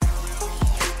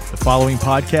following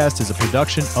podcast is a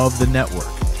production of the network.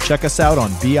 Check us out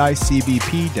on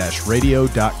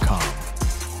bicbp-radio.com.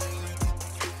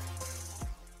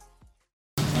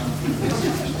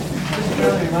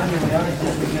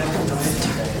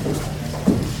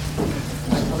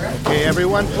 Okay,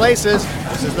 everyone, places.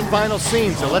 This is the final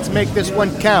scene, so let's make this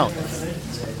one count.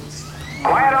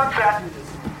 Quiet on set.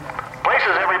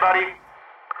 Places, everybody.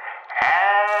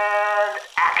 And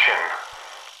action.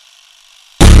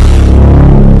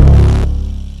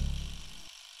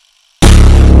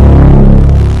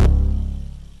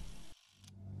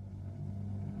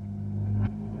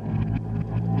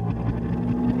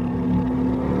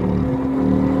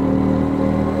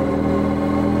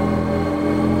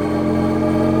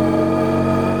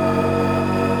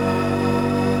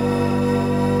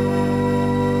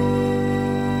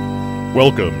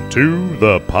 Welcome to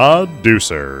the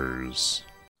PODucers.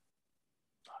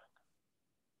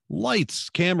 Lights,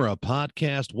 camera,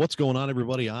 podcast. What's going on,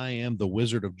 everybody? I am the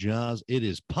Wizard of Jaws. It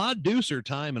is PODucer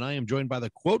time, and I am joined by the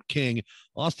quote king,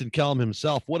 Austin Kellum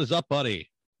himself. What is up,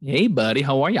 buddy? Hey, buddy.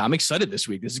 How are you? I'm excited this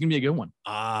week. This is going to be a good one.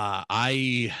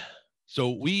 So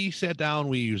we sat down,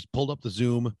 we pulled up the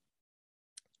Zoom,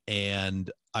 and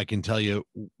I can tell you,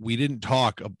 we didn't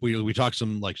talk. We talked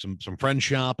some friend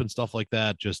shop and stuff like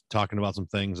that, just talking about some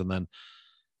things. And then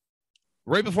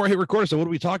right before I hit record, I said, what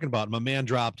are we talking about? And my man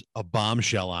dropped a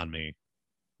bombshell on me.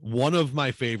 One of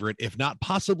my favorite, if not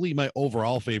possibly my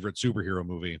overall favorite superhero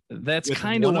movie. That's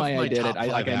kind of why I did it.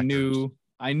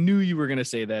 I knew you were going to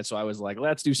say that. So I was like,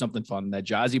 let's do something fun that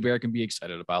Jazzy Bear can be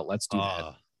excited about. Let's do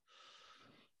that.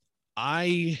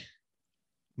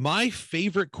 My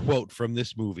favorite quote from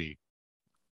this movie,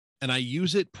 and I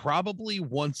use it probably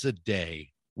once a day,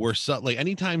 where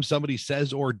anytime somebody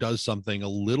says or does something a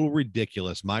little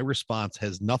ridiculous, my response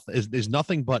is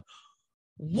nothing but,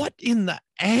 what in the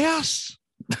ass?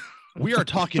 We are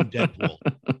talking Deadpool.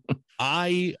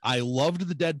 I loved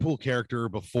the Deadpool character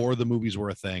before the movies were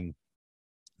a thing.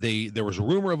 There was a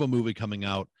rumor of a movie coming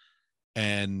out,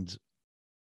 and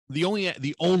the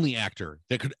only actor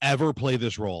that could ever play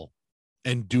this role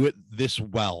and do it this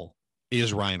well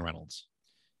is Ryan Reynolds.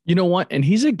 You know what? And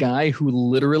he's a guy who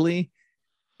literally,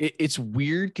 it's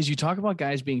weird because you talk about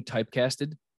guys being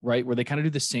typecasted, right? Where they kind of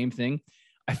do the same thing.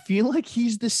 I feel like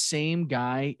he's the same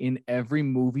guy in every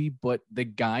movie, but the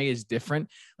guy is different.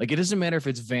 Like, it doesn't matter if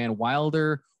it's Van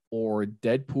Wilder or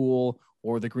Deadpool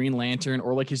or the Green Lantern,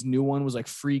 or like his new one was like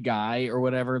Free Guy or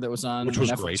whatever that was on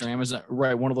Netflix great. Or Amazon.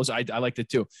 Right. One of those. I liked it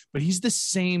too, but he's the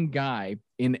same guy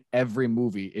in every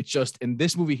movie. It's just in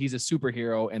this movie, he's a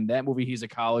superhero. And that movie, he's a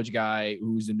college guy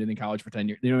who's been in college for 10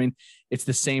 years. You know what I mean? It's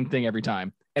the same thing every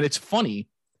time. And it's funny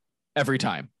every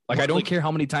time. Like, I don't care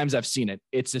how many times I've seen it.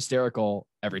 It's hysterical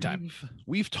every time.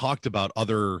 We've talked about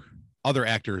other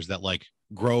actors that like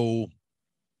grow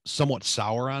somewhat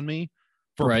sour on me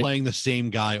for playing the same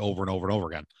guy over and over and over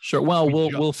again. Sure. Well,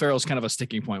 Will Ferrell's kind of a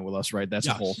sticking point with us, right? That's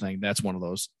the whole thing. That's one of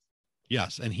those.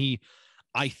 Yes. And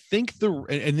I think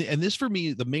and this for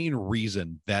me, the main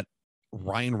reason that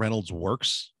Ryan Reynolds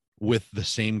works with the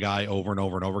same guy over and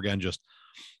over and over again, just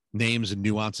names and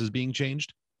nuances being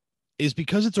changed, is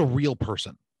because it's a real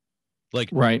person. Like,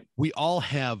 right. We all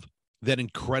have that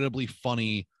incredibly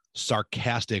funny,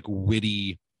 sarcastic,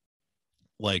 witty,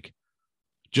 like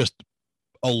just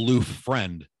aloof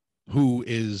friend who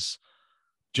is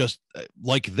just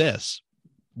like this.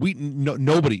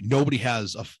 Nobody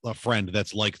has a friend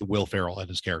that's like the Will Ferrell and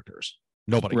his characters.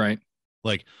 Nobody. Right.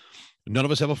 Like, none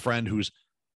of us have a friend who's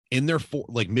in their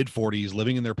mid 40s,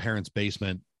 living in their parents'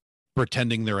 basement,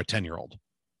 pretending they're a 10-year-old.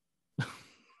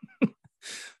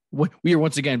 We are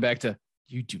once again back to,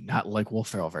 you do not like Will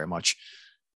Ferrell very much.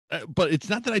 But it's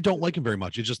not that I don't like him very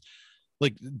much. It's just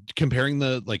like comparing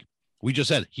we just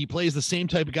said, he plays the same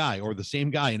type of guy or the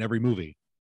same guy in every movie.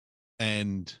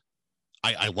 And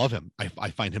I love him.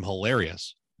 I find him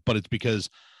hilarious, but it's because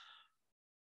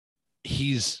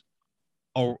he's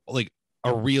a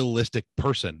realistic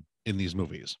person in these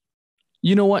movies.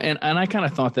 You know what? And I kind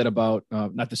of thought that about,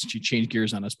 not to change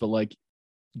gears on us, but like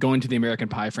going to the American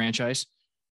Pie franchise,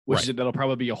 which that'll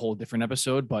probably be a whole different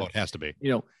episode, but it has to be.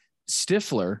 You know,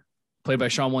 Stifler, played by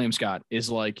Sean William Scott, is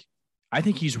like, I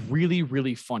think he's really,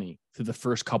 really funny through the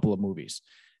first couple of movies.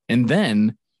 And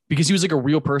then, because he was like a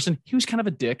real person, he was kind of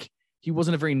a dick. He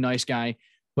wasn't a very nice guy,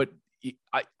 but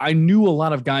I knew a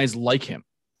lot of guys like him.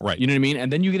 Right. You know what I mean?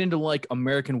 And then you get into like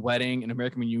American Wedding and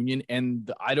American Reunion.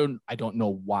 And I don't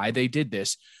know why they did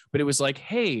this, but it was like,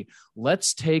 hey,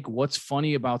 let's take what's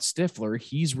funny about Stifler.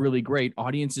 He's really great.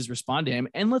 Audiences respond to him,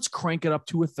 and let's crank it up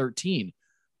to a 13.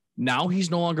 Now he's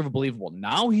no longer believable.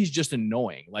 Now he's just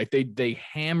annoying. Like they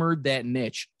hammered that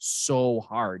niche so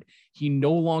hard. He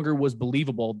no longer was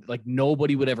believable. Like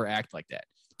nobody would ever act like that.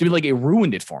 To me, like it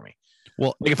ruined it for me.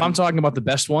 Well, like if I'm talking about the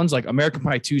best ones, like American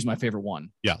Pie 2 is my favorite one.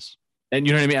 Yes. And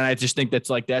you know what I mean? And I just think that's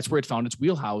where it found its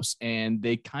wheelhouse, and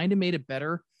they kind of made it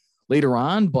better later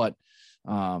on, but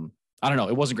I don't know.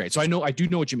 It wasn't great. So I do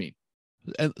know what you mean.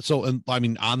 And I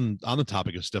mean, on the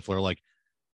topic of Stifler, like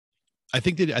I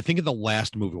think in the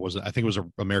last movie it was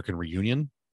an American Reunion,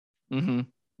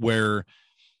 where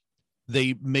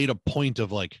they made a point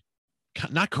of like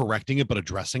not correcting it, but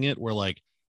addressing it, where like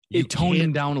it toned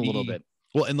him down a little bit.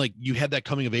 Well, and like you had that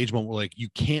coming of age moment where like you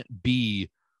can't be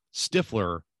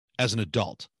Stifler as an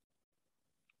adult.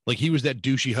 Like he was that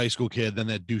douchey high school kid, then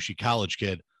that douchey college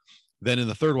kid. Then in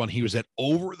the third one, he was that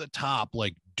over the top,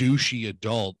 like douchey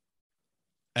adult.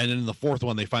 And then in the fourth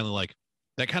one, they finally like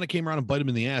that kind of came around and bite him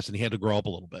in the ass, and he had to grow up a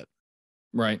little bit.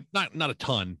 Right. Not a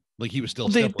ton. Like he was still.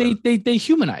 They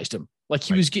humanized him. Like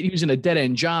he was in a dead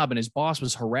end job, and his boss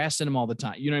was harassing him all the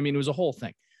time. You know what I mean? It was a whole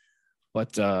thing.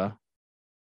 But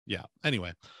yeah.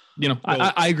 Anyway, you know,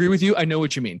 I agree with you. I know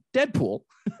what you mean. Deadpool.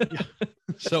 Yeah.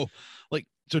 So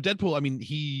Deadpool. I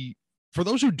mean, for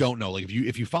those who don't know, like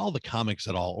if you follow the comics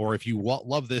at all, or if you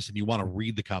love this and you want to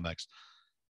read the comics,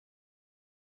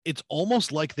 it's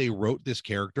almost like they wrote this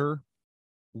character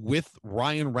with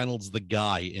Ryan Reynolds, the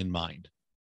guy, in mind,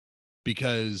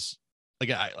 because like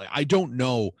I don't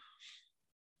know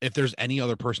if there's any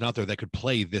other person out there that could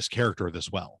play this character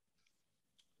this well.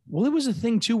 Well, it was a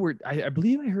thing too, where I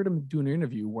believe I heard him do an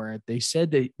interview where they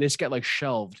said this got like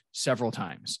shelved several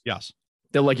times. Yes.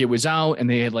 That like it was out and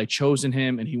they had like chosen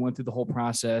him, and he went through the whole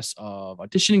process of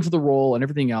auditioning for the role and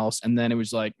everything else. And then it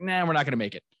was like, nah, we're not going to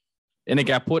make it. And it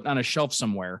got put on a shelf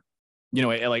somewhere, you know,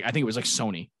 like I think it was like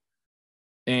Sony,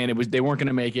 and they weren't going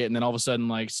to make it. And then all of a sudden,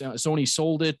 like Sony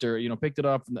sold it, or, you know, picked it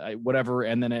up, whatever.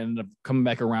 And then it ended up coming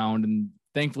back around, and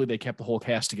thankfully they kept the whole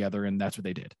cast together, and that's what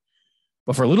they did.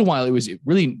 But for a little while,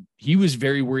 he was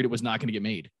very worried it was not going to get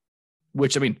made,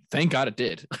 which, I mean, thank God it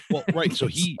did. Well, right. So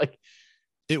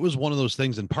it was one of those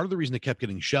things. And part of the reason it kept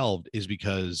getting shelved is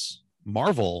because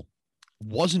Marvel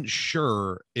wasn't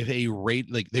sure if they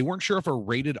weren't sure if a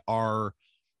rated R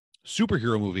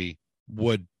superhero movie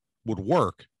would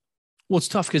work. Well, it's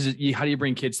tough because how do you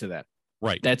bring kids to that?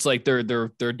 Right. That's like their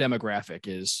demographic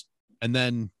is. And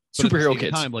then superhero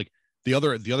kids. Time, like the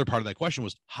other part of that question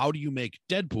was, how do you make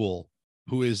Deadpool,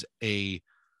 who is a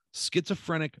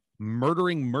schizophrenic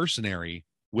murdering mercenary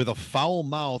with a foul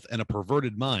mouth and a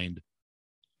perverted mind,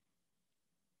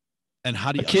 and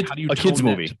how do you a kids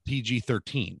movie to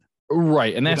PG-13?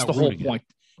 Right, and that's the whole point.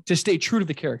 To stay true to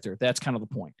the character, that's kind of the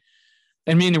point.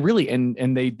 I mean, really,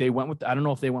 and they went with, I don't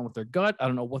know if they went with their gut. I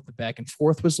don't know what the back and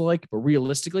forth was like, but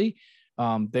realistically,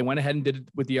 they went ahead and did it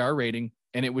with the R rating,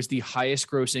 and it was the highest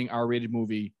grossing R-rated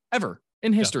movie ever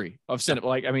in history of cinema.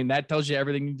 Like, I mean, that tells you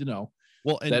everything you need to know.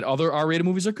 Well, and that other R-rated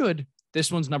movies are good.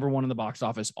 This one's number one in the box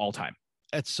office all time.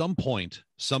 At some point,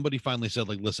 somebody finally said,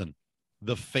 like, listen,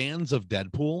 the fans of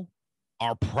Deadpool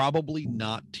are probably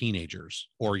not teenagers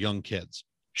or young kids.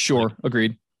 Sure. Like,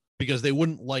 agreed. Because they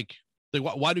wouldn't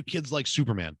why do kids like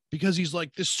Superman? Because he's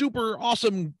like this super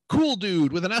awesome, cool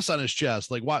dude with an S on his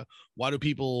chest. Like, why do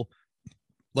people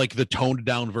like the toned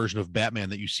down version of Batman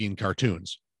that you see in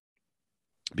cartoons?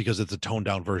 Because it's a toned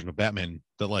down version of Batman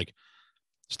that like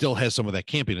still has some of that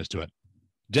campiness to it.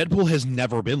 Deadpool has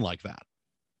never been like that.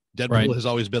 Deadpool has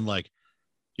always been like,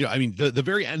 you know, I mean, the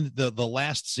very end, the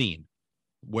last scene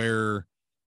where,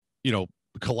 you know,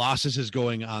 Colossus is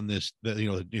going on this,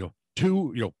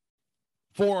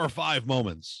 4 or 5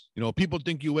 moments. You know, people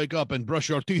think you wake up and brush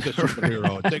your teeth, a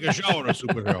superhero, take a shower, a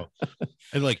superhero.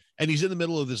 And he's in the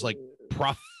middle of this like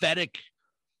prophetic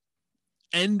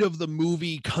end of the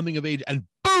movie coming of age, and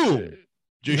boom,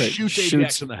 just shoots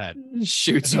Ajax in the head.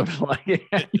 Shoots him like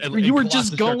you were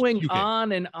just going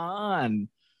on and on.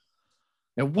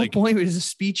 At what point is the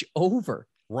speech over?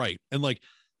 Right. And like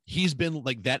he's been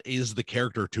like, that is the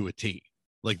character to a T.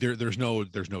 Like there's no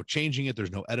changing it,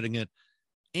 there's no editing it.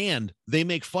 And they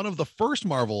make fun of the first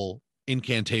Marvel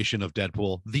incantation of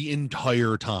Deadpool the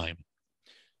entire time.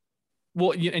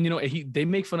 Well, and you know, they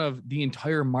make fun of the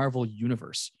entire Marvel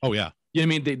universe. Oh yeah. You know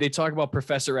what I mean? They talk about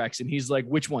Professor X, and he's like,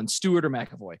 which one, Stewart or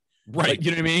McAvoy? Right. Like,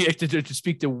 you know what I mean? To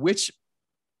speak to which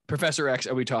Professor X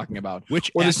are we talking about?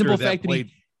 Which or the simple fact that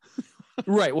he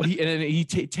right. Well, he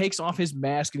takes off his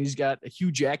mask, and he's got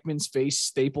Hugh Jackman's face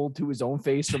stapled to his own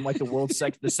face from like the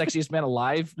the Sexiest Man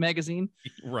Alive magazine.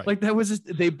 Right. Like that was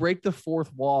they break the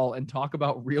fourth wall and talk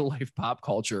about real life pop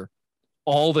culture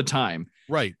all the time.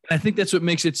 Right. And I think that's what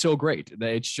makes it so great.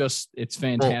 It's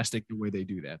fantastic the way they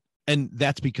do that. And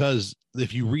that's because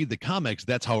if you read the comics,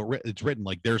 that's how it's written.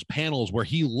 Like there's panels where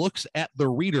he looks at the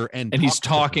reader and he's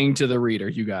talking to the reader.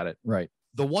 You got it right.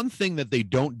 The one thing that they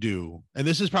don't do, and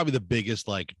this is probably the biggest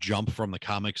like jump from the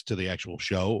comics to the actual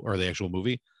show or the actual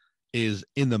movie, is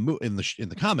in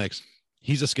the comics,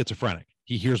 he's a schizophrenic.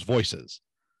 He hears voices,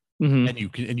 and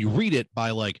you read it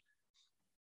by like,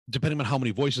 depending on how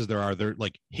many voices there are, they're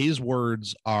like his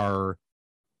words are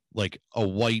like a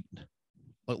white,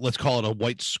 let's call it a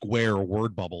white square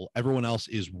word bubble. Everyone else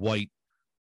is white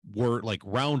word, like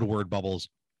round word bubbles,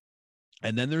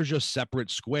 and then there's just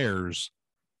separate squares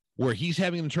where he's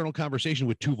having an internal conversation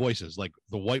with two voices. Like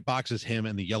the white box is him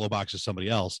and the yellow box is somebody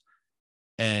else.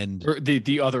 And or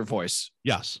the other voice.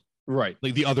 Yes. Right.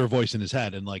 Like the other voice in his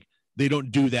head. And like, they don't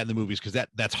do that in the movies because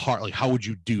that's hard. Like, how would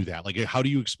you do that? Like, how do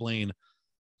you explain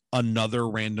another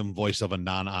random voice of a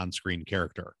non-on-screen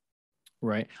character?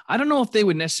 Right. I don't know if they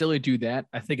would necessarily do that.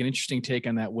 I think an interesting take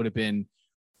on that would have been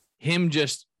him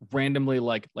just randomly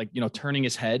like, turning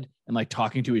his head and like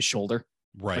talking to his shoulder.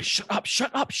 Right. Like, shut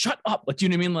up. Like, do you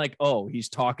know what I mean? Like, oh, he's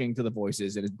talking to the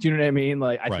voices. And do you know what I mean?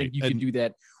 Like, I think you can do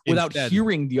that without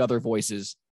hearing the other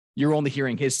voices. You're only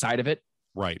hearing his side of it.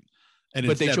 Right.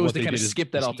 But they chose to kind of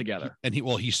skip that altogether.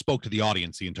 He spoke to the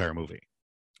audience the entire movie.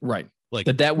 Right. Like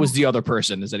that was the other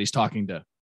person, is that he's talking to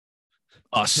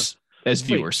us as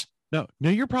viewers. No,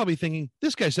 you're probably thinking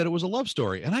this guy said it was a love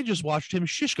story, and I just watched him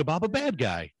shish kebab a bad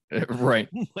guy. Right.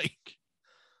 Like,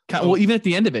 well, even at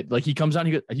the end of it, like he comes out and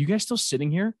he goes, "Are you guys still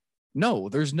sitting here?" No,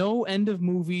 there's no end of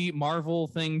movie Marvel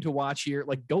thing to watch here.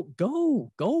 Like, go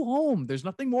home. There's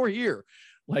nothing more here.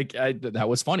 Like, that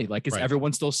was funny. Like, is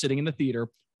everyone still sitting in the theater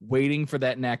waiting for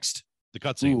that next the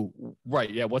cutscene?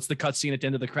 Right. Yeah. What's the cutscene at the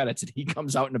end of the credits? And he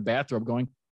comes out in a bathrobe going,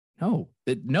 no,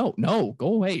 go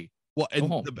away. Well,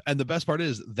 and the best part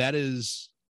is that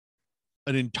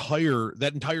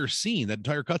entire scene, that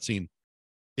entire cutscene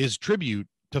is tribute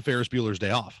to Ferris Bueller's Day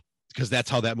Off, because that's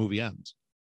how that movie ends.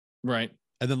 Right.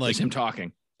 And then like him talking,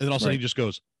 and then all of a sudden he just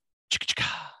goes, chicka,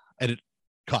 and it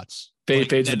cuts.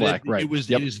 Fades to black. Right.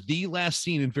 It is the last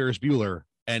scene in Ferris Bueller,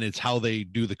 and it's how they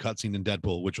do the cutscene in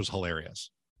Deadpool, which was hilarious.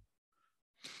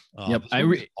 Yep.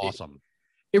 Awesome.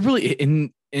 It really,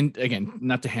 and again,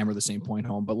 not to hammer the same point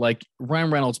home, but like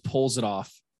Ryan Reynolds pulls it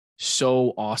off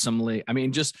so awesomely. I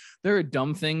mean, just there are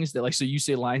dumb things that, like, so you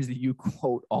say lines that you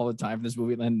quote all the time in this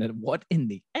movie, and then what in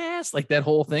the ass, like that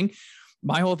whole thing.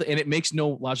 My whole thing, and it makes no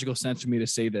logical sense for me to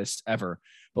say this ever,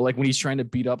 but like when he's trying to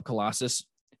beat up Colossus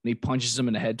and he punches him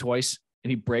in the head twice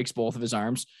and he breaks both of his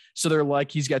arms. So they're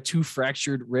like, he's got two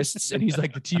fractured wrists and he's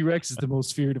like, the T-Rex is the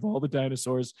most feared of all the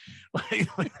dinosaurs. Like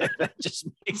that just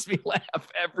makes me laugh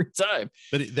every time.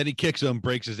 Then he kicks him,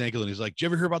 breaks his ankle, and he's like, "Did you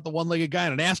ever hear about the one-legged guy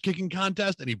in an ass-kicking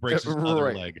contest?" And he breaks his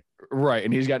other leg. Right.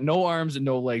 And he's got no arms and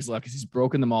no legs left because he's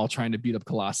broken them all trying to beat up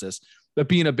Colossus. But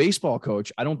being a baseball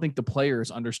coach, I don't think the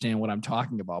players understand what I'm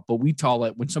talking about. But we call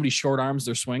it when somebody short arms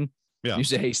their swing. Yeah. You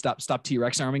say, "Hey, stop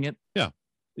T-Rex arming it." Yeah.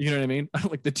 You know what I mean?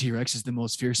 Like the T-Rex is the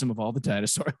most fearsome of all the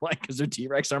dinosaurs, like, because they're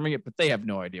T-Rex arming it, but they have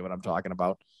no idea what I'm talking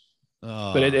about.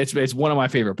 But it's one of my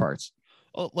favorite parts.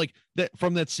 Oh, like that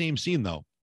from that same scene though,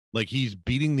 like he's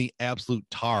beating the absolute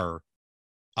tar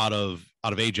out of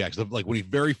Ajax. Like when he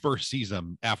very first sees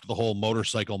him after the whole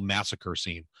motorcycle massacre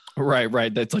scene.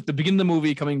 Right. That's like the beginning of the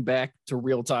movie coming back to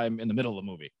real time in the middle of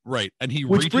the movie. Right. And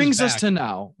which brings us to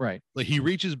now. Right. Like he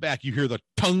reaches back, you hear the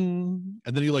tongue,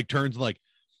 and then he like turns and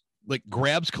like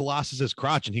grabs Colossus's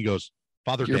crotch and he goes,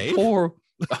 "Father Your Dave." Poor.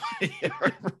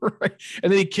 Right.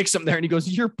 And then he kicks him there and he goes,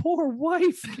 "Your poor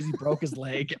wife," because he broke his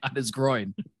leg on his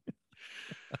groin,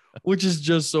 which is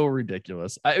just so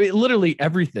ridiculous. I mean, literally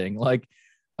everything, like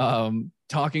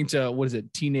talking to, what is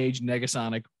it? Teenage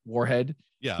Negasonic Warhead.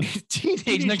 Yeah.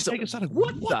 Teenage Negasonic.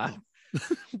 What the?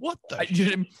 What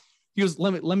the? He goes,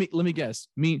 let me guess.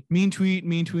 Mean tweet,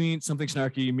 something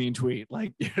snarky, mean tweet.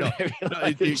 Like,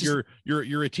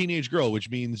 you're a teenage girl, which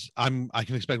means I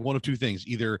can expect one of two things: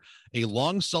 either a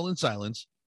long sullen silence,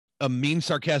 a mean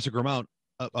sarcastic remark,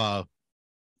 and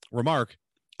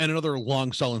another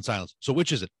long sullen silence. So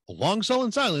which is it? A long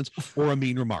sullen silence or a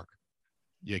mean remark?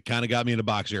 You kind of got me in a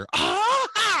box here.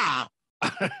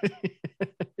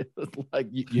 Like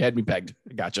you had me pegged.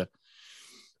 Gotcha.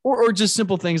 Or just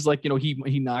simple things like,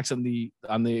 he knocks on the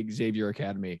Xavier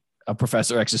Academy,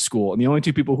 Professor X's school, and the only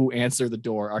two people who answer the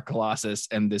door are Colossus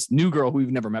and this new girl who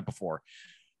we've never met before,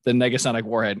 the Negasonic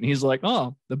Warhead. And he's like,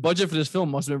 "Oh, the budget for this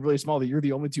film must have been really small. That you're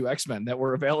the only two X-Men that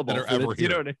were available that are ever here." You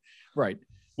know what I mean? Right.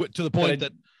 To the point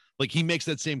that like he makes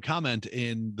that same comment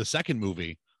in the second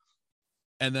movie,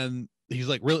 and then he's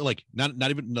like, "Really? Like not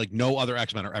even like no other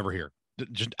X-Men are ever here,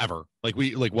 just ever. Like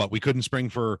we couldn't spring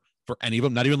for any of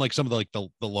them, not even like some of the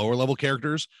lower level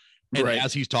characters." And Right.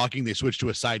 as he's talking, they switch to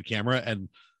a side camera and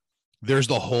there's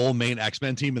the whole main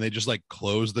X-Men team and they just like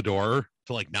close the door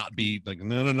to like not be like,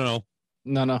 no.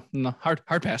 No.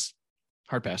 Hard pass.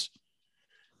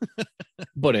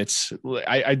 But it's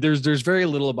there's very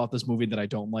little about this movie that I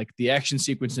don't like. The action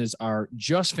sequences are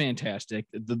just fantastic.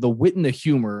 The wit and the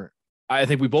humor, I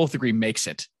think we both agree, makes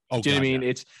it. Oh, Do you know what I God,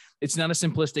 mean? It's not a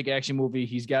simplistic action movie.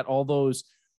 He's got all those,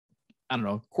 I don't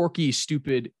know, quirky,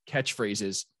 stupid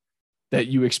catchphrases that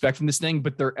you expect from this thing,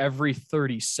 but they're every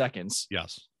 30 seconds.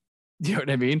 Yes. You know what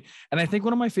I mean? And I think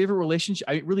one of my favorite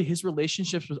relationships, really his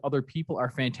relationships with other people are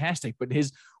fantastic, but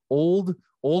his old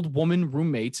woman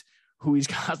roommate who he's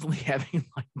constantly having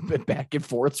like back and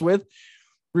forths with,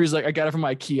 where he's like, I got it from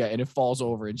IKEA and it falls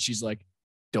over. And she's like,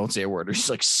 don't say a word. Or she's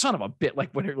like, son of a bit,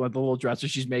 like when the little dresser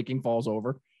she's making falls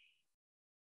over.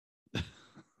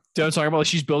 So I'm talking about, like,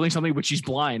 she's building something, but she's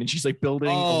blind and she's like building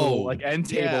a little like end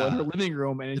table in her living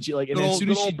room. And she like, and as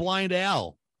soon as she blind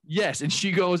Al. Yes. And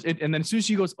she goes, and then as soon as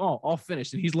she goes, oh, all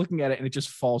finished. And he's looking at it and it just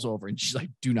falls over. And she's like,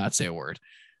 do not say a word.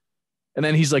 And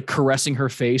then he's like caressing her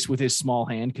face with his small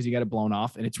hand because he got it blown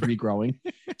off and it's regrowing.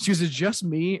 She goes, is it just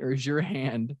me or is your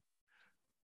hand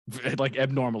like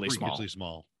abnormally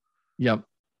small? Yep.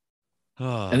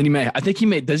 And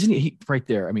then doesn't he right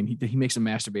there? I mean, he makes a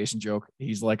masturbation joke.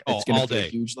 He's like, it's going to be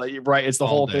huge. Like, right. It's the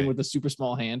whole thing with the super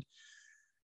small hand.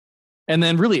 And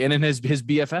then his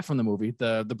BFF from the movie,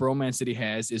 the bromance that he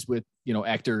has is with,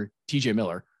 actor TJ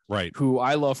Miller, right? Who Who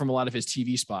I love from a lot of his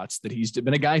TV spots. That he's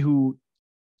been a guy who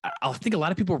I think a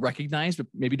lot of people recognize, but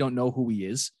maybe don't know who he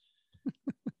is.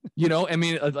 I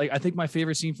mean, like, I think my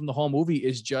favorite scene from the whole movie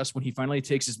is just when he finally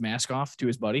takes his mask off to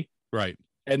his buddy. Right.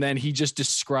 And then he just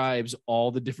describes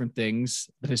all the different things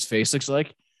that his face looks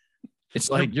like. It's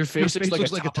like your face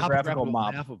looks like a topographical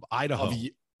map of Idaho,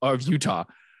 of Utah.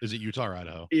 Is it Utah or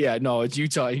Idaho? Yeah, no, it's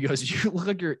Utah. He goes, you look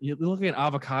like an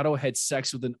avocado had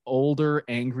sex with an older,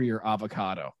 angrier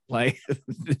avocado. Like,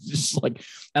 it's just like,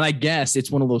 and I guess it's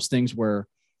one of those things where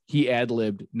he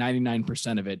ad-libbed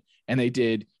 99% of it. And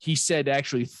he said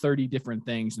actually 30 different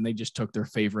things and they just took their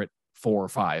favorite 4 or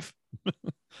 5.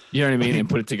 You know what I mean? And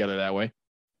put it together that way.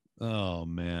 Oh,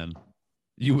 man.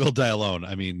 You will die alone.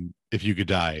 I mean, if you could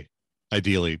die,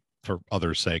 ideally for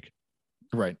others' sake.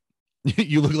 Right.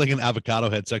 You look like an avocado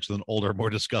had sex with an older,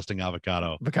 more disgusting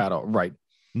avocado. Right.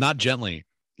 Not gently.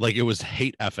 Like it was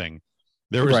hate effing.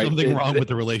 There was something wrong with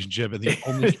the relationship, and the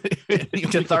only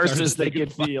catharsis they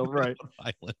could feel. Right.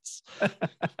 Violence.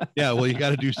 Yeah. Well, you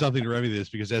got to do something to remedy this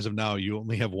because as of now, you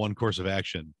only have one course of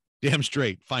action. Damn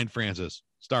straight. Find Francis.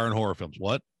 Star in horror films.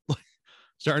 What?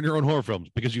 Star in your own horror films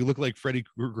because you look like Freddy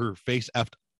Krueger face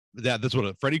effed. That's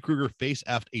what Freddy Krueger face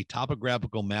effed a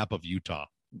topographical map of Utah.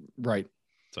 Right.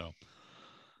 So.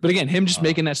 But again, him just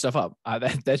making that stuff up.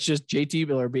 That's just JT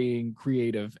Miller being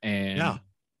creative and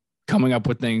coming up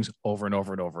with things over and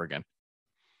over and over again.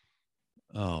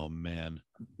 Oh, man.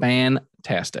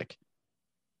 Fantastic.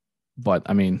 But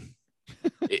I mean,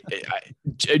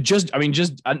 not to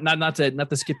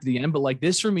skip to the end, but like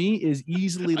this for me is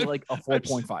easily like a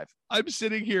 4.5. I'm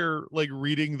sitting here like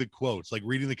reading the quotes, like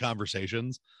reading the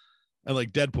conversations, and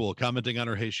like Deadpool commenting on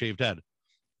her shaved head.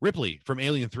 Ripley from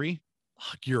Alien 3.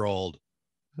 Fuck, you're old.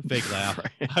 Fake laugh.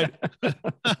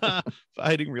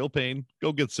 Hiding real pain.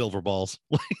 Go get silver balls.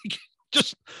 Like,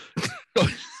 just go.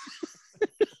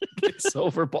 Get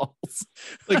silver balls.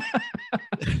 Like,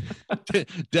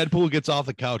 Deadpool gets off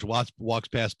the couch, walks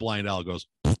past Blind Al, goes,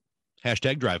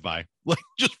 hashtag drive by. Like,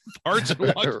 just farts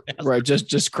and walks past. Right.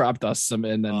 Just crop dust some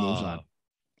and then moves on.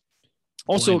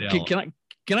 Also, can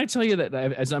I tell you that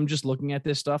as I'm just looking at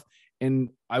this stuff, and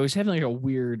I was having like a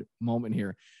weird moment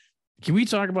here. Can we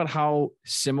talk about how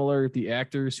similar the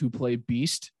actors who play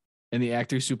Beast and the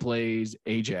actors who plays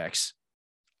Ajax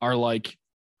are? Like,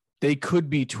 they could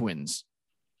be twins.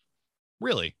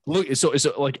 Really? Look, so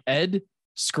like Ed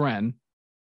Skren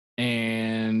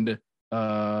and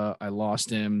I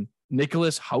lost him.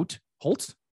 Nicholas Hoult,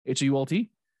 Hoult.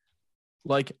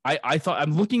 Like I thought,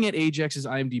 I'm looking at Ajax's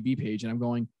IMDb page and I'm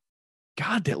going,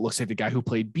 God, that looks like the guy who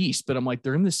played Beast, but I'm like,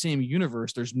 they're in the same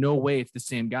universe. There's no way it's the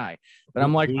same guy. But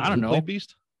I'm like, I don't know.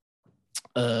 Beast?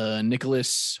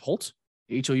 Nicholas Hoult,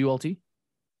 Hoult. There you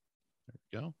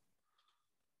go.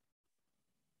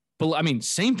 But I mean,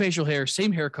 same facial hair,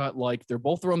 same haircut. Like they're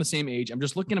both around the same age. I'm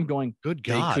just looking. I'm going, good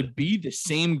God, they could be the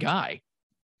same guy.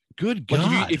 Good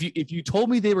God. Like if you told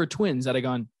me they were twins, I'd have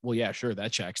gone, well, yeah, sure,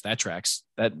 that checks. That tracks.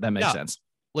 That makes sense.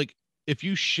 Like if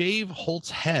you shave Holt's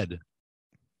head,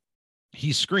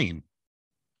 he's Scream.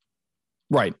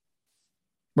 Right.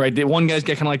 The one guy's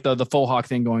got kind of like the faux hawk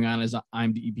thing going on his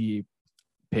IMDb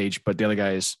page, but the other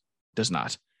guy's does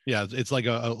not. Yeah, it's like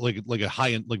a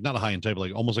high end, like not a high end type,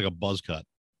 like almost like a buzz cut.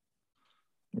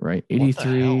 Right. What the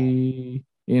 83.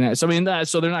 You know, so I mean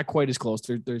so they're not quite as close.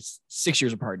 They're 6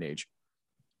 years apart in age.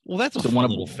 Well, that's a So fun one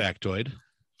of- little factoid.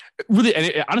 Really,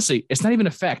 and honestly, it's not even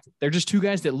a fact. They're just two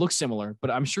guys that look similar,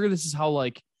 but I'm sure this is how,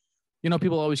 like, you know,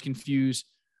 people always confuse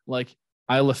like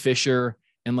Isla Fisher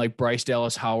and like Bryce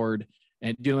Dallas Howard,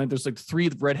 and you know, like, there's like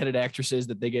 3 redheaded actresses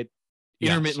that they get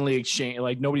intermittently exchanged.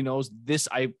 Like nobody knows this.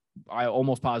 I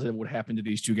almost positive would happen to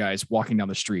these two guys walking down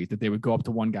the street, that they would go up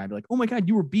to one guy and be like, "Oh my God,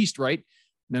 you were Beast, right?"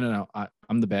 No.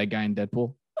 I'm the bad guy in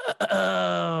Deadpool.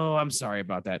 Oh, I'm sorry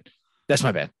about that. That's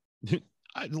my bad.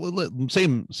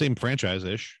 Same franchise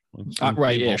ish.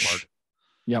 Right. Ish.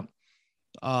 Yep.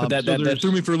 But that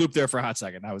threw me for a loop there for a hot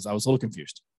second. I was a little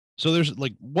confused. So there's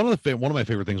like one of my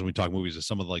favorite things when we talk movies is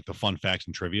some of like the fun facts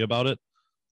and trivia about it.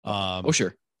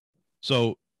 Sure.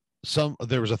 So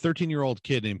there was a 13-year-old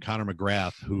kid named Connor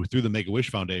McGrath who, through the Make-A-Wish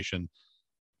Foundation,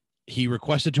 he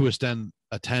requested to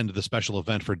attend the special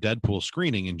event for Deadpool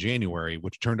screening in January,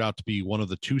 which turned out to be one of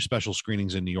the 2 special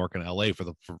screenings in New York and LA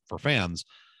for fans,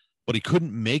 but he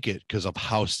couldn't make it because of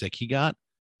how sick he got.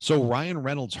 So Ryan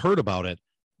Reynolds heard about it,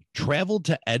 traveled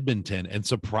to Edmonton, and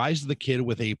surprised the kid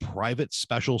with a private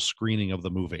special screening of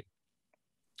the movie.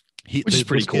 Which is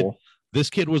pretty cool. This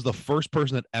kid was the first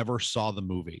person that ever saw the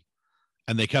movie,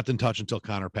 and they kept in touch until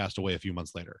Connor passed away a few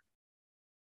months later.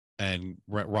 And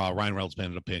Ryan Reynolds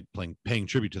ended up paying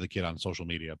tribute to the kid on social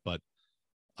media. But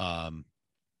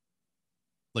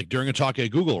like during a talk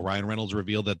at Google, Ryan Reynolds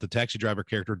revealed that the taxi driver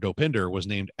character Dopinder was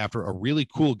named after a really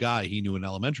cool guy he knew in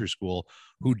elementary school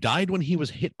who died when he was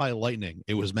hit by lightning.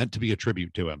 It was meant to be a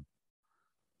tribute to him.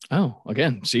 Oh,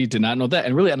 again, see, did not know that.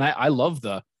 And really, and I love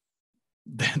that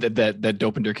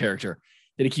Dopinder character,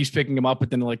 that he keeps picking him up, but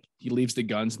then like he leaves the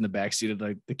guns in the backseat of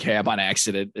the cab on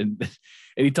accident, and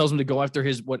he tells him to go after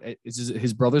his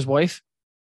brother's wife,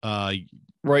 right?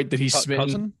 That he's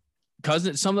smitten.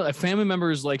 Cousin, a family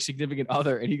member's like significant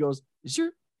other, and he goes, "Is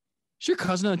your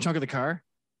cousin in the trunk of the car?"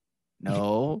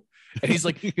 No, and he's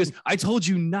like, he goes, "I told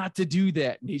you not to do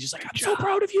that," and he's just like, "I'm so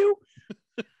proud of you."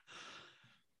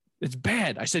 It's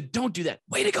bad. I said, "Don't do that."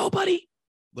 Way to go, buddy.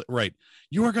 Right.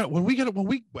 You are gonna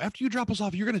after you drop us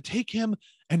off, you're gonna take him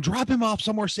and drop him off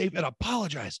somewhere safe and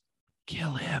apologize.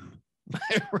 Kill him.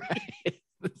 Right.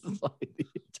 This is like the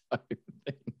entire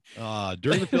thing.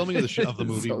 During the filming of the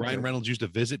movie, So Ryan good. Reynolds used to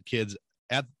visit kids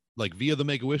via the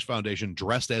Make-A-Wish Foundation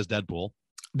dressed as Deadpool.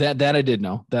 That I did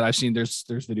know. That I've seen. There's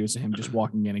videos of him just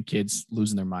walking in and kids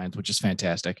losing their minds, which is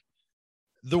fantastic.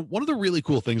 One of the really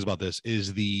cool things about this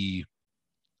is we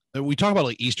talk about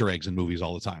like Easter eggs in movies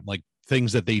all the time, like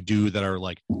things that they do that are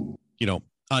like, you know,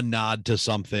 a nod to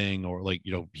something, or like,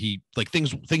 you know, he like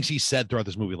things he said throughout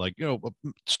this movie, like, you know,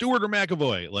 Stewart or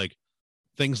McAvoy, like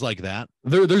things like that.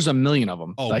 There's a million of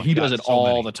them. Oh, like, my he God, does it so all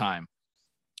many. the time.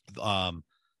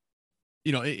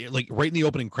 You know, like right in the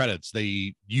opening credits,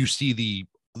 you see the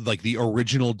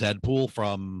original Deadpool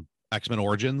from X-Men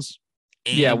Origins.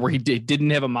 Yeah, where he didn't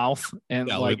have a mouth, and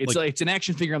Yeah, it's an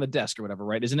action figure on the desk or whatever,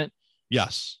 right? Isn't it?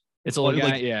 Yes. It's a little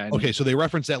guy. Like, yeah. Okay, so they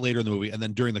reference that later in the movie, and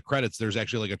then during the credits, there's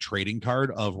actually like a trading card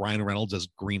of Ryan Reynolds as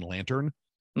Green Lantern,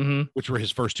 which were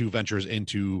his first 2 ventures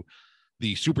into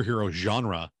the superhero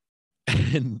genre,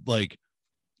 and like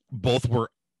both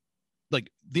were like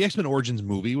the X-Men Origins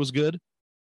movie was good,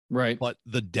 right? But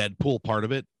the Deadpool part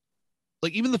of it,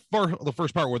 like even the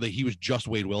first part where he was just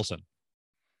Wade Wilson,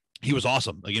 he was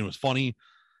awesome. Again, it was funny.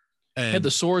 And had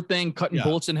the sword thing, cutting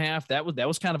bullets in half. That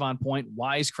was kind of on point.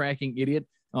 Wisecracking idiot.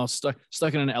 Oh, stuck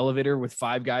in an elevator with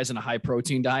 5 guys in a high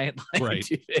protein diet. Like, right.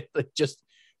 Dude, just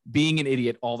being an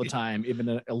idiot all the time, even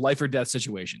in a life or death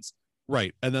situations.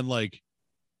 Right. And then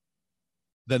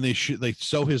they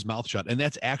sew his mouth shut. And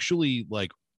that's actually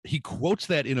like, he quotes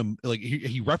that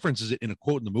he references it in a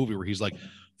quote in the movie where he's like,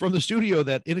 from the studio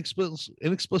that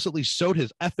inexplicitly sewed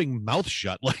his effing mouth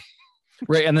shut. Like,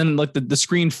 right. And then like the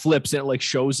screen flips and it like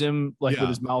shows him like with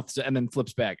his mouth and then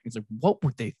flips back. It's like, what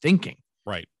were they thinking?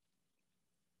 Right.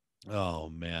 Oh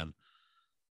man.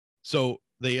 So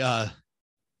they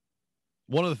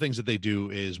one of the things that they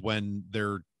do is when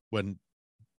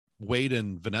Wade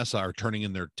and Vanessa are turning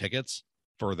in their tickets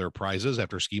for their prizes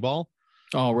after skee ball.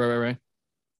 Oh, right.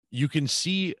 You can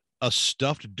see a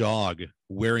stuffed dog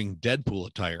wearing Deadpool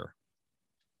attire.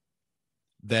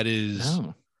 That is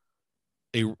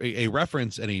a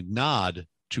reference and a nod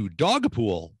to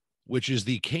Dogpool, which is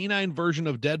the canine version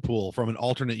of Deadpool from an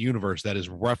alternate universe that is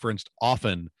referenced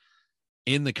often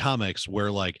in the comics,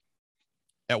 where like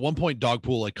at one point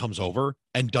Dogpool like comes over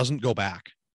and doesn't go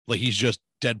back. Like he's just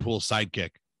Deadpool's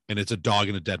sidekick, and it's a dog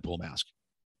in a Deadpool mask.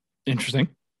 Interesting.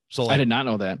 So like, I did not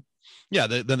know that. Yeah,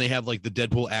 then they have like the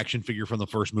Deadpool action figure from the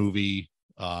first movie,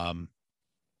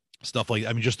 stuff like,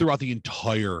 I mean, just throughout the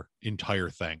entire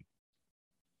thing.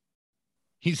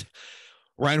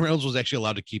 Ryan Reynolds was actually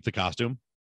allowed to keep the costume,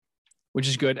 which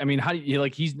is good. I mean, how do you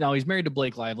like, he's married to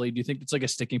Blake Lively. Do you think it's like a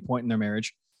sticking point in their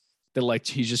marriage that like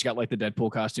he's just got like the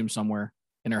Deadpool costume somewhere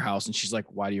in her house and she's like,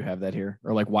 why do you have that here?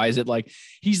 Or like, why is it like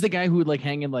he's the guy who would like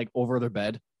hang in like over their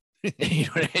bed? You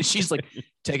know, and she's like,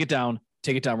 take it down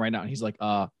right now. And he's like,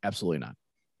 absolutely not.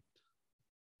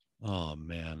 Oh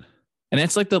man. And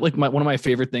that's like one of my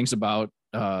favorite things about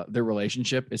their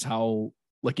relationship is how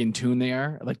like in tune they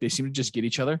are. Like they seem to just get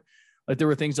each other. Like there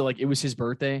were things that like it was his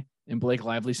birthday and Blake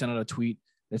Lively sent out a tweet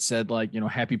that said like, you know,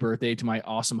 happy birthday to my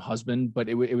awesome husband. But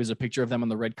it was a picture of them on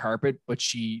the red carpet. But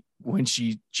when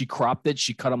she cropped it,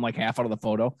 she cut him like half out of the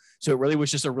photo. So it really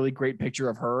was just a really great picture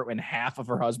of her and half of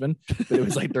her husband. But it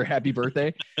was like their happy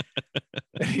birthday.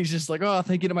 And he's just like, oh,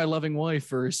 thank you to my loving wife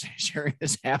for sharing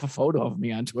this half a photo of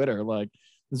me on Twitter. Like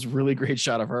this really great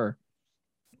shot of her.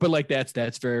 But like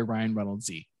that's very Ryan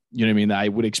Reynolds-y. You know what I mean? I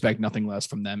would expect nothing less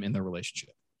from them in their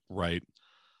relationship. Right.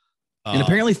 And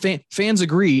apparently fans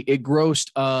agree it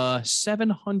grossed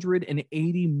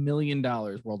 $780 million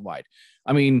worldwide.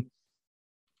 I mean,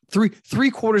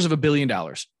 $780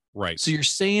 million. Right. So you're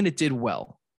saying it did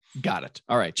well. Got it.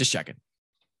 All right. Just checking.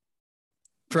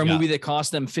 For a movie that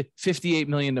cost them $58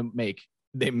 million to make,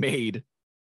 they made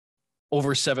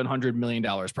over $700 million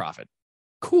profit.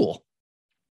 Cool.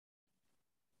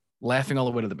 Laughing all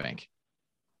the way to the bank.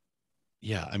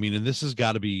 Yeah. I mean, and this has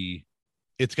got to be,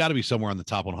 it's got to be somewhere on the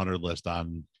top 100 list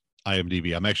on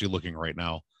IMDb. I'm actually looking right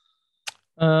now.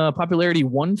 Popularity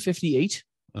 158.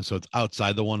 So it's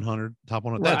outside the 100, top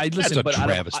 100. Right, That's a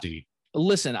travesty.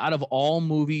 Out of all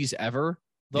movies ever,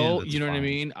 though, yeah, you know what I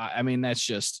mean? I mean, that's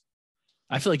just,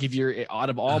 I feel like if you're out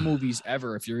of all movies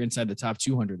ever, if you're inside the top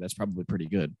 200, that's probably pretty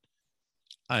good.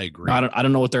 I agree. I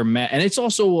don't know what they're mad. And it's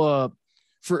also,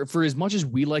 for as much as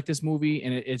we like this movie,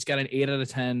 and it's got an 8 out of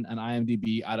 10 on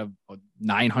IMDb out of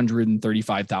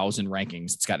 935,000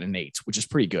 rankings, it's got an 8, which is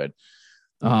pretty good.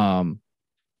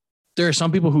 There are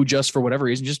some people who just for whatever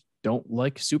reason just don't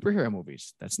like superhero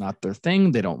movies. That's not their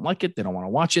thing. They don't like it. They don't want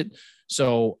to watch it.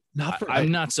 So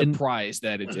I'm not surprised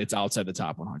that it's outside the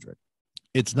top 100.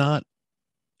 It's not.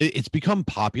 It's become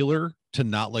popular to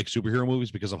not like superhero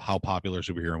movies because of how popular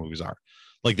superhero movies are.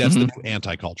 Like that's the new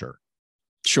anti-culture.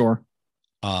 Sure.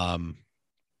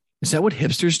 Is that what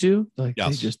hipsters do? Like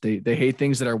yes. they hate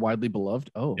things that are widely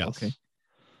beloved. Oh, yes. Okay.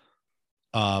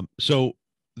 So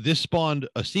this spawned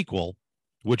a sequel,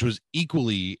 which was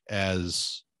equally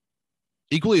as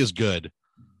good.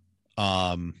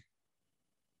 And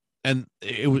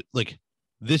it was like,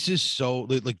 this is so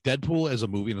like Deadpool as a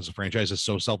movie and as a franchise is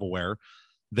so self-aware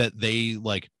that they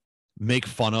like make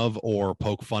fun of or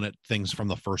poke fun at things from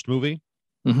the first movie.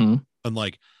 Mm-hmm. And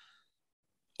like,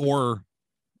 or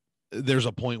there's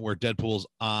a point where Deadpool's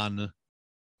on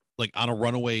a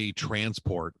runaway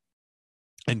transport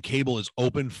and Cable is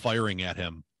open firing at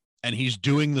him and he's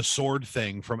doing the sword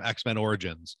thing from X-Men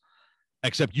Origins,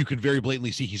 except you can very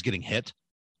blatantly see he's getting hit.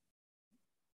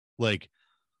 Like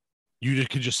you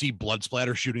could just see blood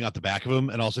splatter shooting out the back of him.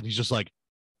 And all of a sudden he's just like,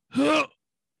 oh,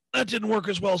 that didn't work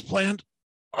as well as planned.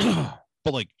 But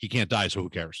like, he can't die. So who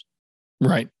cares?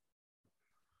 Right.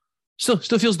 Still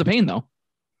feels the pain though.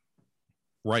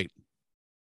 Right.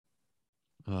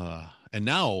 And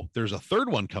now there's a third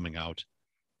one coming out.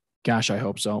 Gosh, I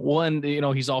hope so. Well, and you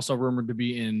know, he's also rumored to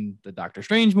be in the Doctor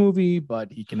Strange movie,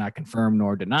 but he cannot confirm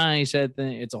nor deny said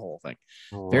thing. It's a whole thing.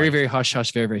 Right. Very, very hush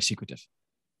hush, very, very secretive.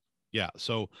 Yeah.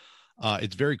 So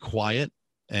it's very quiet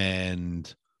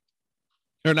and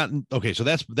or not. Okay. So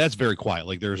that's very quiet.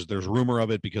 Like there's rumor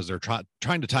of it because they're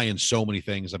trying to tie in so many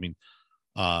things. I mean,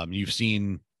 you've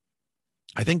seen,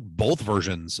 I think both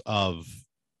versions of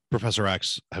Professor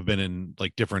X have been in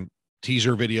like different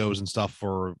teaser videos and stuff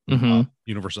for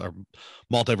Universe or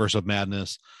Multiverse of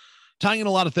Madness, tying in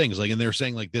a lot of things. Like, and they're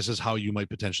saying like, this is how you might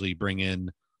potentially bring in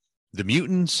the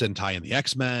mutants and tie in the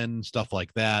X-Men, stuff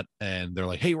like that. And they're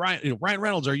like, hey, Ryan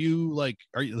Reynolds, are you?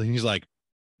 And he's like,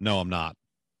 no, I'm not.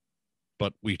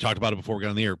 But we talked about it before we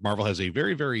got on the air. Marvel has a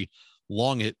very, very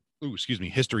long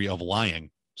history of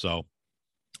lying. So.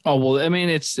 Oh, well, I mean,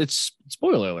 it's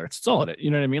spoiler alerts. It's all of it.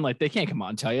 You know what I mean? Like they can't come on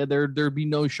and tell you there'd be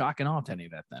no shocking off to any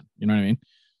of that then. You know what I mean?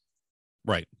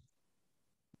 Right.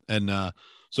 And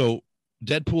so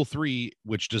Deadpool 3,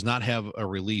 which does not have a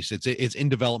release, it's in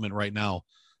development right now,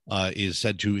 is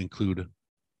said to include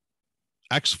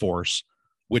X-Force,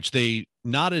 which they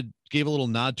gave a little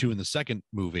nod to in the second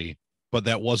movie, but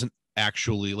that wasn't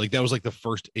actually like, that was like the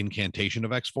first incantation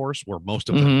of X-Force where most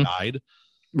of them died.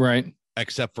 Right.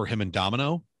 Except for him and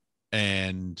Domino.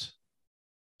 and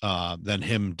then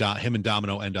him and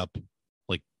Domino end up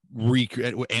like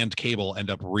and Cable end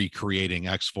up recreating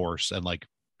X-Force and like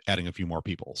adding a few more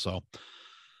people. So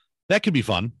that could be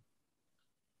fun.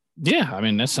 Yeah, I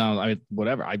mean, that sounds,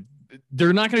 whatever.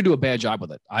 They're not going to do a bad job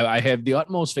with it. I have the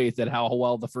utmost faith that how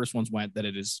well the first ones went, that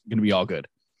it is going to be all good.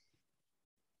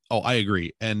 Oh, I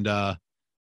agree. And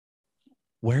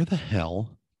where the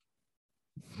hell?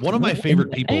 One of my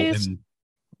favorite people in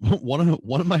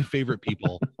one of my favorite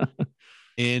people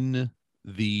in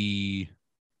the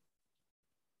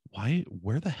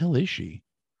where the hell is she?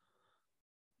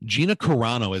 Gina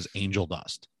Carano as Angel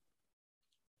Dust.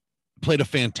 Played a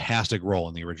fantastic role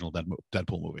in the original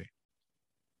Deadpool movie.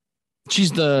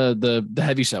 She's the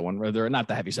heavyset one, rather not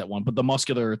the heavyset one, but the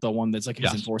muscular, the one that's like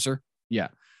his enforcer. Yeah.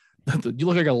 You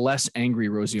look like a less angry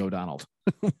Rosie O'Donnell.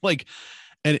 Like,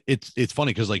 and it's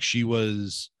funny because like she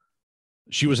was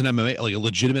an MMA, like a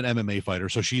legitimate MMA fighter.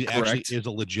 So she actually is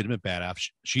a legitimate badass.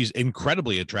 She's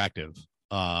incredibly attractive.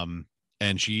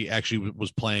 And she actually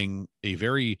was playing a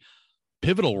very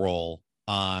pivotal role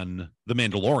on The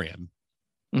Mandalorian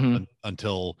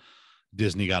until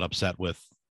Disney got upset with.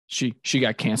 She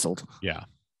got canceled. Yeah.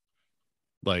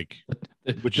 Like,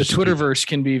 the Twitterverse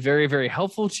can be very, very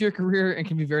helpful to your career and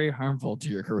can be very harmful to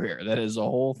your career. That is a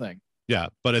whole thing. Yeah.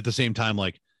 But at the same time,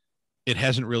 like, it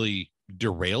hasn't really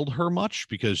derailed her much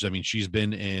because, I mean, she's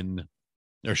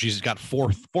got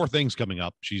four things coming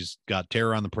up. She's got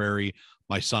Terror on the Prairie,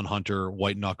 My Son Hunter,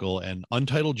 White Knuckle, and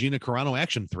untitled Gina Carano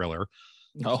action thriller.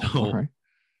 Oh, so, all right.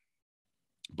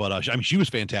 But I mean, she was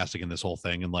fantastic in this whole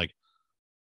thing. And like,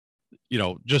 you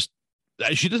know, just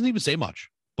she doesn't even say much.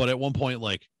 But at one point,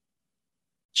 like,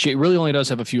 she really only does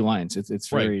have a few lines. It's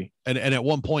very and at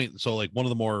one point, so like one of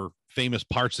the more famous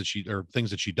parts that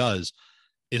things that she does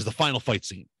is the final fight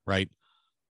scene, right?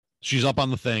 She's up on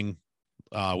the thing,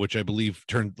 which I believe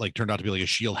turned out to be like a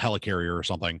shield helicarrier or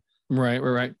something.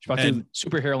 Right. She's about to do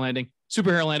superhero landing.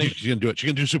 She's gonna do it. She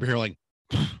can do superhero landing.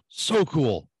 So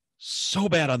cool. So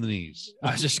bad on the knees.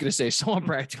 I was just gonna say, so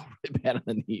unpractical, really bad on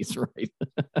the knees, right?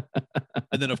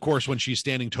 And then, of course, when she's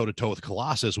standing toe to toe with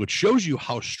Colossus, which shows you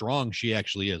how strong she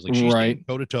actually is. Like she's standing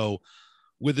toe to toe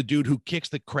with a dude who kicks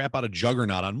the crap out of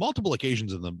Juggernaut on multiple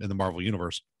occasions in the Marvel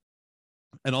universe.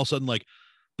 And all of a sudden, like,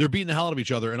 they're beating the hell out of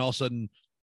each other, and all of a sudden,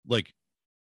 like,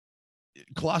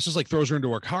 Colossus like throws her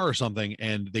into her car or something,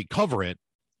 and they cover it,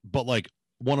 but like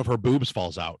one of her boobs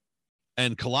falls out.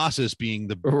 And Colossus, being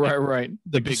the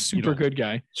the big super good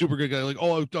guy, like,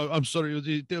 oh, I'm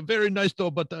sorry, they're very nice though,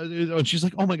 but and she's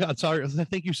like, oh my god, sorry,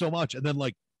 thank you so much, and then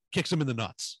like kicks him in the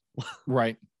nuts.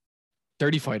 Right,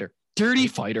 dirty fighter.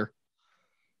 This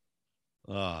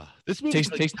movie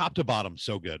takes top to bottom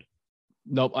so good.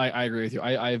 Nope, I agree with you.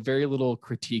 I have very little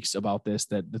critiques about this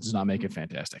that does not make it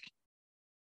fantastic.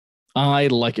 I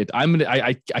like it.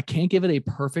 I can't give it a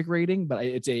perfect rating, but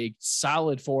it's a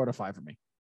solid 4 out of 5 for me.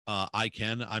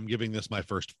 I'm giving this my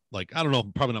first, like, I don't know,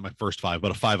 probably not my first 5,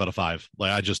 but a 5 out of 5.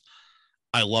 Like,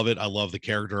 I love it. I love the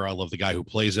character. I love the guy who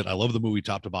plays it. I love the movie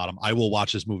top to bottom. I will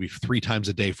watch this movie 3 times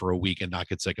a day for a week and not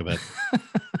get sick of it.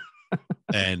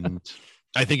 And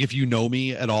I think if you know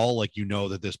me at all, like, you know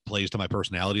that this plays to my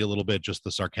personality a little bit, just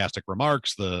the sarcastic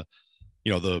remarks, the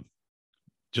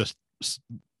just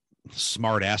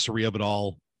smart assery of it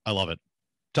all. I love it.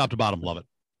 Top to bottom, love it.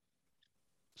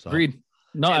 So. Agreed.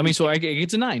 No, I mean, so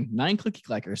it's a 9 clicky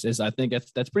clackers. I think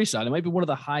that's pretty solid. It might be one of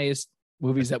the highest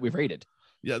movies that we've rated.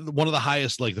 Yeah, one of the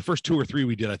highest. Like the first 2 or 3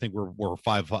 we did, I think were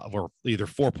 5, or either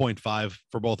 4.5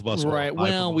 for both of us. Right.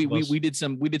 Well, we did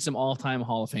some all-time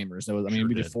Hall of Famers. That was,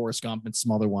 we did Forrest Gump and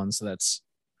some other ones. So that's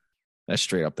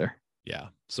straight up there. Yeah.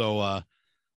 So I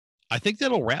think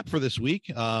that'll wrap for this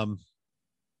week.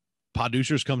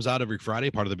 PODucers comes out every Friday,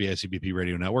 part of the BICBP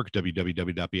Radio Network,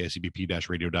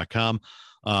 www.bicbp-radio.com.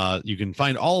 You can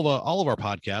find all of our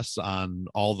podcasts on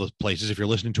all the places. If you're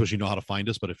listening to us, you know how to find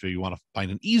us. But if you want to find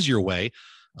an easier way,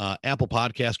 Apple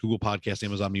Podcasts, Google Podcasts,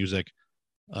 Amazon Music,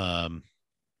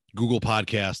 Google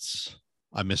Podcasts.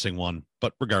 I'm missing one,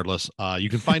 but regardless, you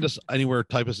can find us anywhere.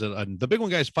 Type us in. The big one,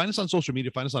 guys, find us on social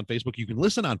media. Find us on Facebook. You can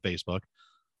listen on Facebook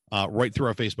right through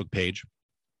our Facebook page.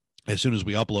 As soon as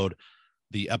we upload,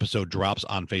 the episode drops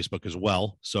on Facebook as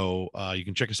well. So you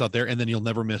can check us out there, and then you'll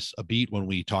never miss a beat when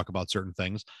we talk about certain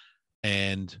things.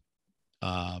 And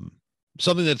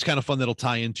something that's kind of fun that'll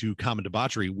tie into Common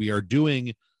Debauchery. We are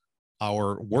doing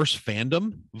our worst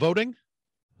fandom voting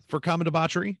for Common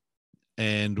Debauchery.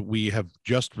 And we have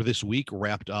just for this week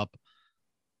wrapped up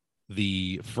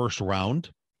the first round,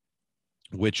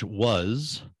 which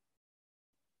was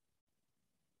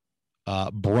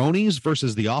Bronies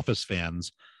versus The Office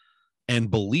fans. and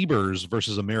Beliebers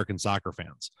versus American soccer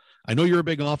fans. I know you're a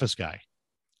big Office guy.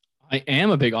 I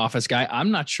am a big Office guy.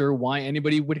 I'm not sure why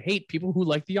anybody would hate people who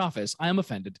like The Office. I am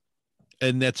offended.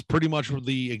 And that's pretty much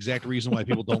the exact reason why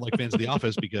people don't like fans of The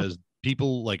Office, because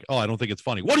people like, oh, I don't think it's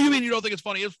funny. What do you mean you don't think it's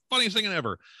funny? It's the funniest thing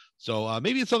ever. So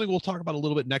maybe it's something we'll talk about a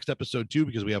little bit next episode too,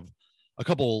 because we have a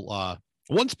couple,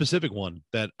 one specific one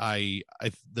that I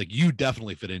like you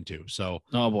definitely fit into. So,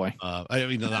 oh boy. I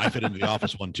mean, I fit into The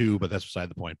Office one too, but that's beside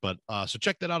the point. But so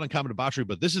check that out on Common Debauchery.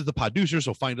 But this is the PODucers.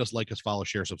 So find us, like us, follow,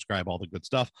 share, subscribe, all the good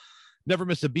stuff. Never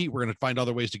miss a beat. We're going to find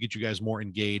other ways to get you guys more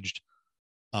engaged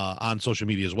on social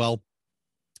media as well.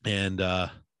 And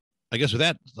I guess with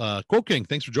that, Quote King,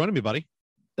 thanks for joining me, buddy.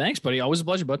 Thanks, buddy. Always a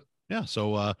pleasure, bud. Yeah.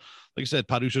 So like I said,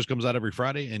 PODucers comes out every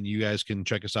Friday, and you guys can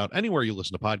check us out anywhere you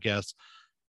listen to podcasts.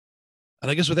 And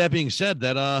I guess with that being said,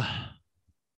 that's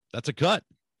a cut.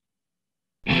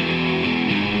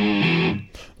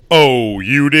 Oh,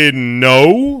 you didn't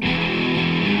know?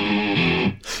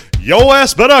 Yo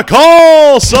ass better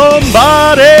call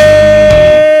somebody!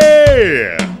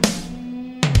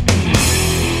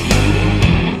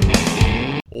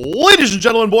 Ladies and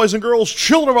gentlemen, boys and girls,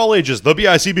 children of all ages, the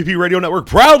BICBP Radio Network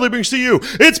proudly brings to you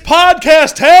its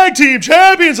podcast tag team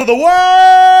champions of the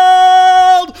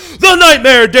world, the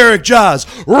Nightmare Derek Jaws,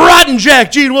 Rotten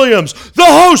Jack Gene Williams, the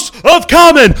hosts of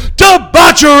Common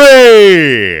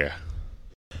Debauchery.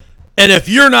 And if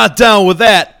you're not down with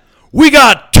that, we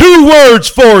got 2 words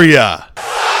for you.